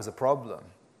of that was a problem.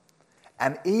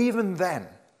 And even then,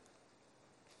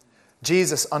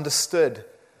 Jesus understood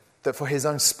that for his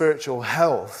own spiritual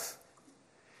health,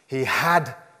 he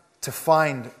had to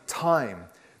find time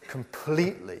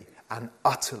completely and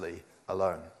utterly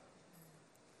alone.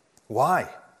 Why?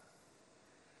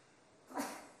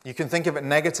 You can think of it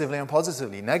negatively and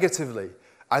positively. Negatively,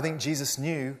 I think Jesus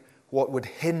knew what would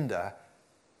hinder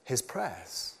his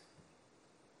prayers.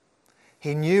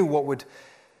 He knew what would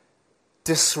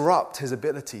disrupt his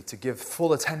ability to give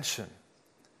full attention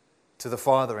to the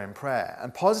Father in prayer.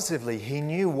 And positively, he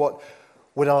knew what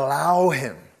would allow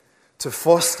him to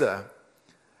foster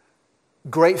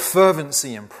great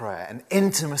fervency in prayer and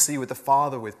intimacy with the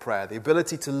Father with prayer, the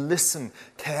ability to listen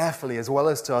carefully as well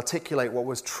as to articulate what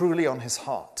was truly on his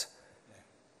heart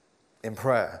in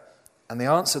prayer. And the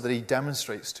answer that he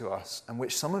demonstrates to us, and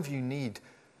which some of you need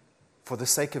for the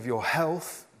sake of your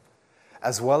health,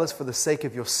 as well as for the sake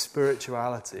of your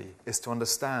spirituality, is to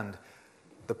understand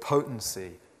the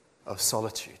potency of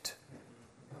solitude.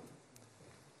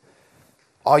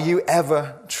 Are you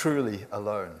ever truly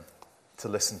alone to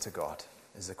listen to God,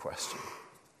 is the question,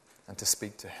 and to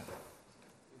speak to him?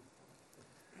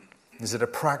 Is it a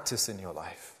practice in your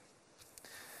life?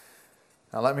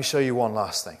 Now let me show you one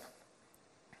last thing.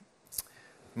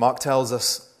 Mark tells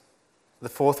us the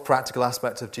fourth practical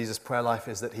aspect of Jesus' prayer life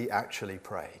is that he actually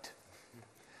prayed.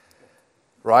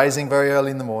 Rising very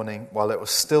early in the morning, while it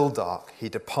was still dark, he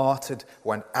departed,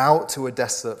 went out to a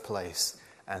desolate place,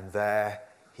 and there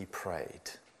he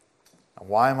prayed. Now,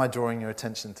 why am I drawing your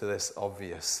attention to this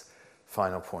obvious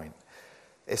final point?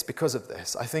 It's because of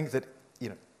this. I think that,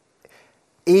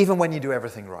 even when you do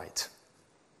everything right,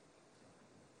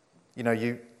 you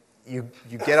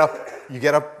get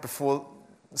up before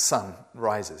the sun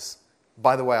rises.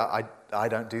 By the way, I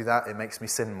don't do that. It makes me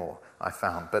sin more, I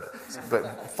found. But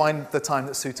find the time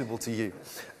that's suitable to you.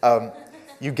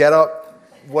 You get up,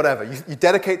 whatever. You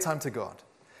dedicate time to God.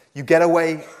 You get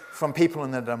away from people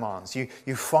and their demands.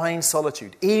 You find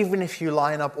solitude. Even if you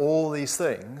line up all these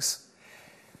things,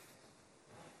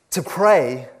 to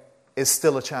pray is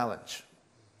still a challenge.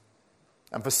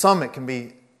 And for some, it can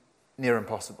be near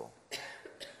impossible.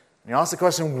 You ask the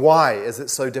question, why is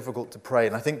it so difficult to pray?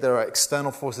 And I think there are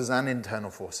external forces and internal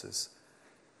forces.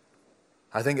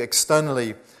 I think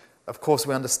externally, of course,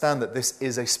 we understand that this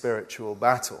is a spiritual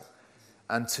battle.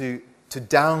 And to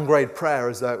downgrade prayer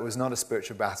as though it was not a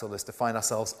spiritual battle is to find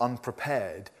ourselves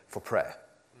unprepared for prayer.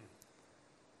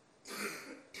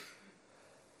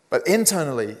 But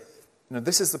internally,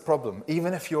 this is the problem.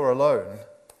 Even if you're alone,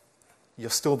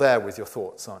 you're still there with your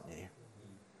thoughts, aren't you?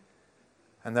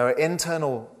 And there are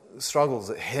internal struggles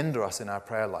that hinder us in our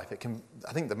prayer life.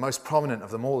 I think the most prominent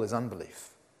of them all is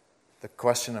unbelief. The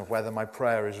question of whether my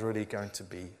prayer is really going to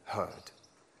be heard.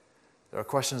 There are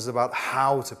questions about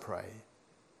how to pray.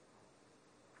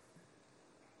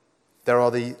 There are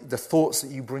the thoughts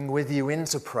that you bring with you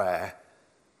into prayer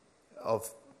of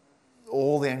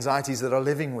all the anxieties that are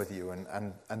living with you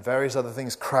and various other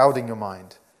things crowding your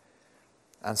mind.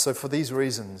 And so for these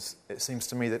reasons, it seems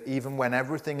to me that even when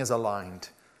everything is aligned,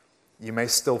 you may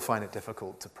still find it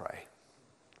difficult to pray.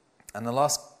 And the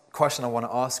last question I want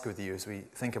to ask with you as we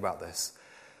think about this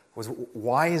was,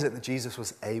 why is it that Jesus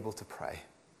was able to pray?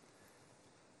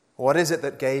 What is it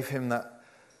that gave him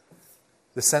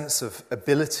the sense of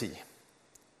ability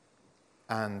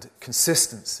and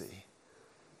consistency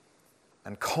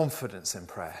and confidence in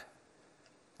prayer?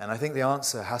 And I think the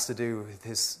answer has to do with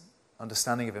his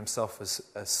understanding of himself as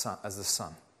the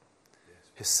Son,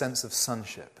 his sense of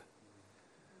sonship.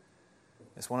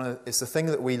 It's the thing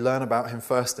that we learn about him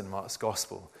first in Mark's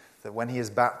Gospel, that when he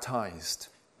is baptized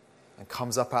and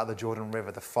comes up out of the Jordan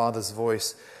River, the Father's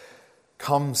voice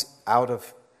comes out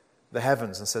of the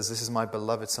heavens and says, "This is my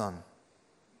beloved Son.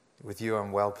 With you I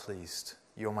am well pleased.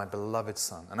 You are my beloved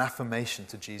Son." An affirmation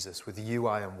to Jesus, "With you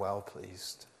I am well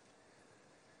pleased."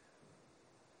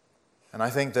 And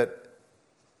I think that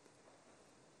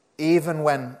even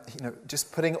when,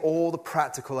 just putting all the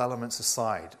practical elements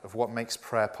aside of what makes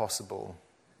prayer possible,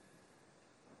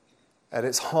 at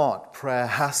its heart, prayer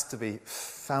has to be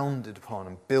founded upon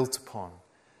and built upon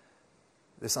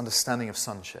this understanding of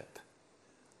sonship.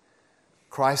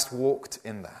 Christ walked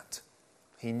in that.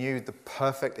 He knew the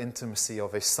perfect intimacy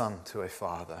of a son to a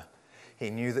father. He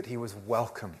knew that he was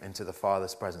welcome into the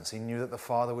Father's presence. He knew that the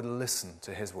Father would listen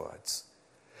to his words.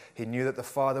 He knew that the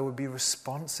Father would be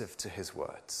responsive to his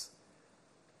words.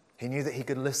 He knew that he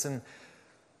could listen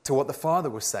to what the Father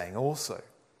was saying also.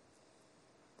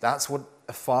 That's what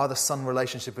a father-son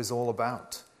relationship is all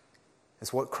about.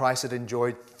 It's what Christ had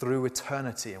enjoyed through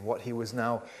eternity and what he was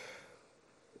now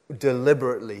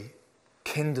deliberately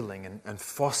kindling and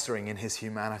fostering in his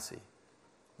humanity,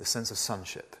 the sense of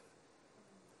sonship.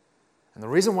 And the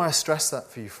reason why I stress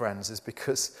that for you, friends, is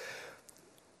because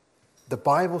the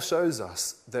Bible shows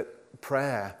us that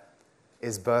prayer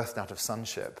is birthed out of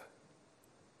sonship.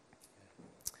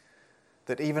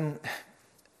 That even,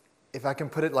 if I can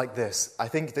put it like this, I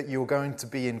think that you're going to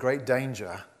be in great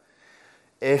danger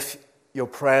if your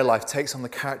prayer life takes on the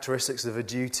characteristics of a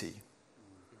duty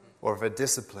or of a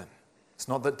discipline. It's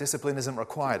not that discipline isn't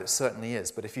required, it certainly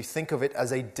is, but if you think of it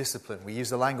as a discipline, we use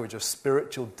the language of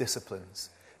spiritual disciplines,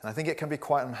 and I think it can be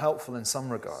quite unhelpful in some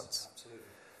regards. Absolutely.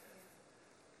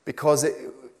 Because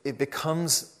it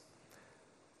becomes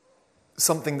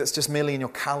something that's just merely in your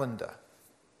calendar,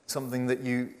 something that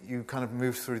you kind of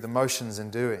move through the motions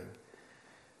in doing.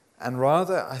 And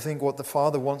rather, I think what the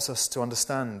Father wants us to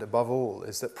understand above all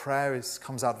is that prayer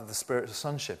comes out of the spirit of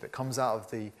sonship. It comes out of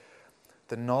the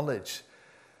knowledge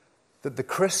that the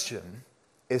Christian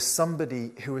is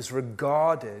somebody who is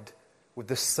regarded with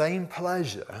the same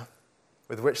pleasure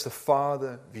with which the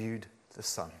Father viewed the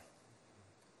Son.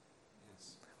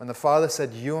 Yes. When the Father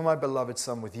said, "You are my beloved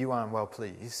Son, with you I am well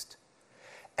pleased,"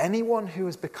 anyone who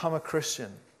has become a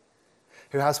Christian,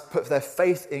 who has put their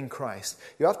faith in Christ,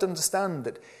 you have to understand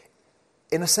that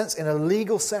in a sense, in a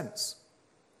legal sense,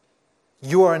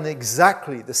 you are in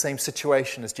exactly the same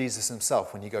situation as Jesus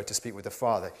himself when you go to speak with the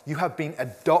Father. You have been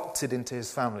adopted into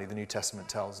his family, the New Testament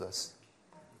tells us.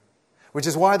 Which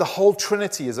is why the whole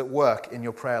Trinity is at work in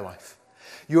your prayer life.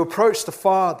 You approach the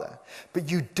Father, but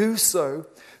you do so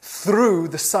through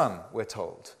the Son, we're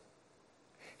told.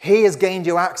 He has gained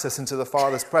you access into the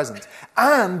Father's presence,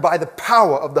 and by the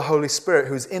power of the Holy Spirit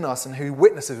who is in us and who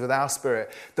witnesses with our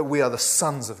spirit that we are the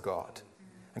sons of God,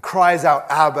 and cries out,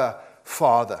 "Abba,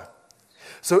 Father."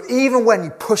 So even when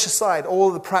you push aside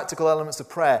all the practical elements of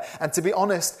prayer, and to be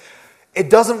honest, it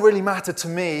doesn't really matter to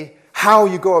me how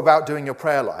you go about doing your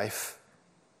prayer life.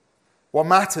 What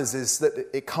matters is that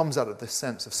it comes out of this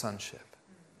sense of sonship,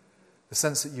 the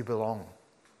sense that you belong,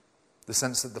 the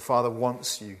sense that the Father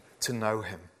wants you to know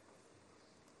him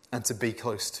and to be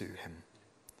close to him.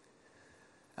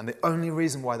 And the only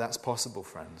reason why that's possible,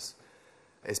 friends,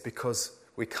 is because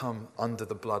we come under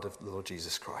the blood of the Lord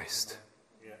Jesus Christ.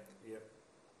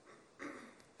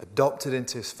 Adopted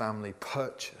into his family,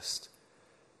 purchased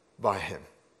by him.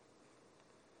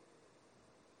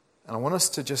 And I want us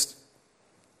to just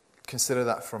consider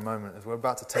that for a moment as we're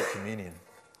about to take communion.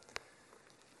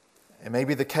 It may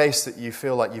be the case that you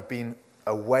feel like you've been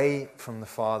away from the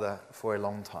Father for a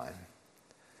long time,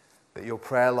 that your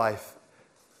prayer life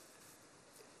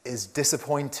is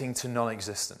disappointing to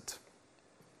non-existent.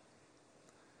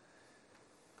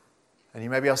 And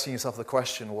you may be asking yourself the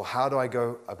question, well, how do I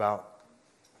go about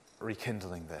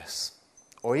rekindling this?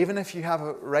 Or even if you have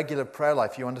a regular prayer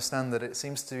life, you understand that it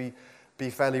seems to be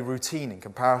fairly routine in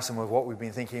comparison with what we've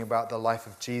been thinking about the life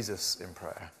of Jesus in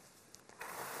prayer.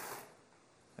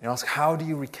 And you ask, how do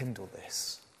you rekindle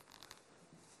this?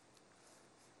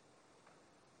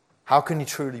 How can you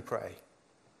truly pray?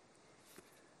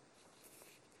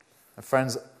 And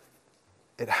friends,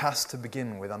 it has to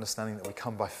begin with understanding that we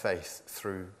come by faith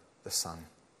through the Son.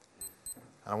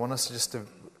 And I want us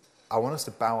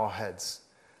to bow our heads.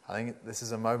 I think this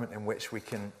is a moment in which we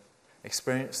can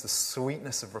experience the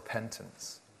sweetness of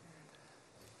repentance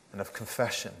and of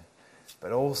confession,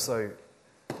 but also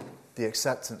the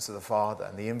acceptance of the Father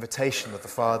and the invitation of the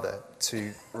Father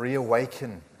to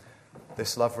reawaken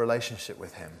this love relationship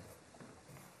with him.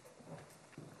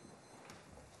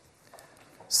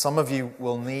 Some of you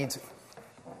will need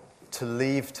to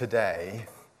leave today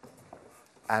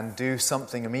and do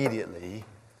something immediately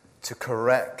to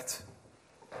correct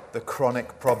the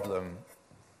chronic problem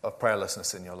of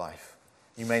prayerlessness in your life.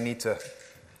 You may need to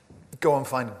go and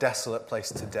find a desolate place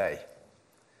today.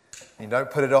 You don't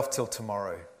put it off till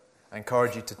tomorrow. I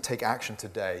encourage you to take action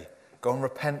today. Go and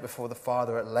repent before the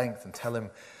Father at length and tell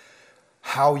him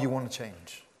how you want to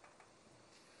change.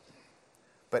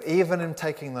 But even in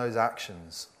taking those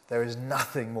actions, there is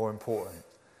nothing more important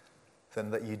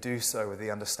than that you do so with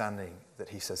the understanding that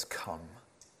he says, come.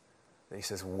 That he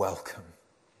says, welcome.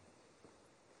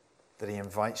 That he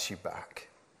invites you back.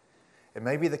 It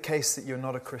may be the case that you're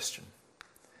not a Christian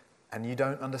and you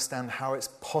don't understand how it's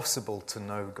possible to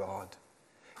know God.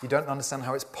 You don't understand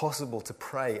how it's possible to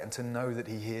pray and to know that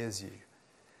he hears you.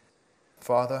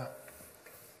 Father,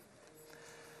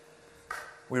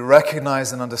 we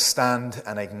recognize and understand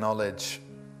and acknowledge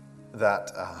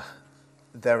that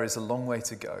there is a long way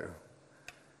to go.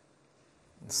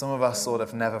 And some of us sort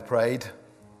of never prayed.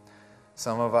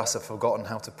 Some of us have forgotten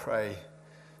how to pray.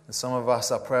 And some of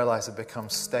us, our prayer lives have become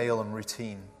stale and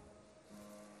routine.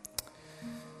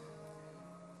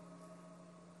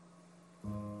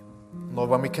 Lord,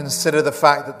 when we consider the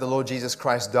fact that the Lord Jesus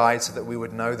Christ died so that we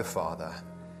would know the Father,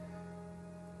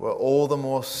 we're all the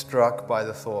more struck by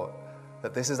the thought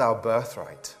that this is our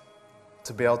birthright,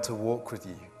 to be able to walk with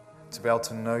you, to be able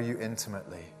to know you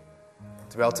intimately,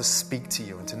 to be able to speak to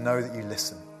you and to know that you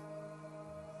listen.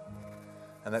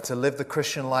 And that to live the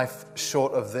Christian life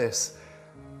short of this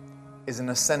is, in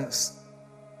a sense,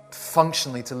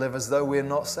 functionally to live as though we're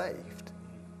not saved.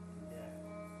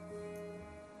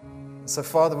 So,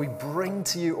 Father, we bring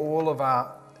to you all of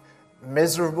our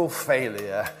miserable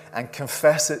failure and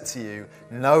confess it to you,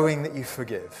 knowing that you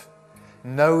forgive,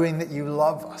 knowing that you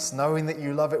love us, knowing that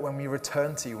you love it when we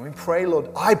return to you. When we pray, Lord,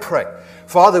 I pray,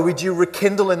 Father, would you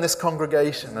rekindle in this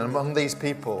congregation and among these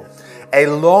people a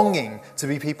longing to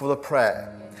be people of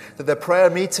prayer, that their prayer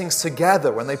meetings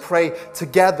together, when they pray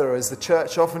together, as the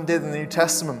church often did in the New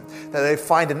Testament, that they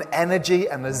find an energy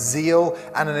and a zeal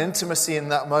and an intimacy in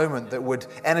that moment that would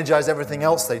energize everything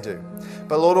else they do.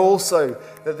 But Lord, also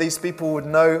that these people would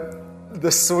know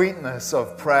the sweetness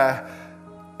of prayer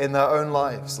in their own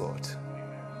lives, Lord,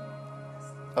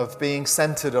 of being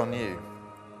centered on you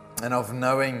and of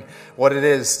knowing what it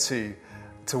is to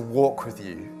walk with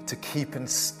you, to keep in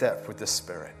step with the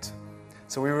Spirit.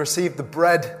 So we receive the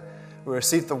bread, we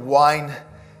receive the wine,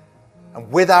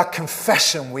 and with our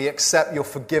confession we accept your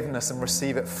forgiveness and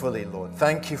receive it fully, Lord.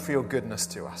 Thank you for your goodness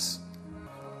to us.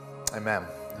 Amen.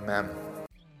 Amen.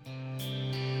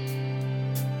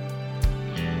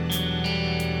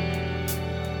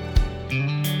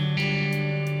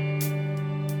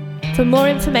 For more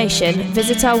information,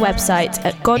 visit our website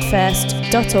at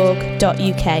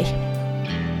godfirst.org.uk.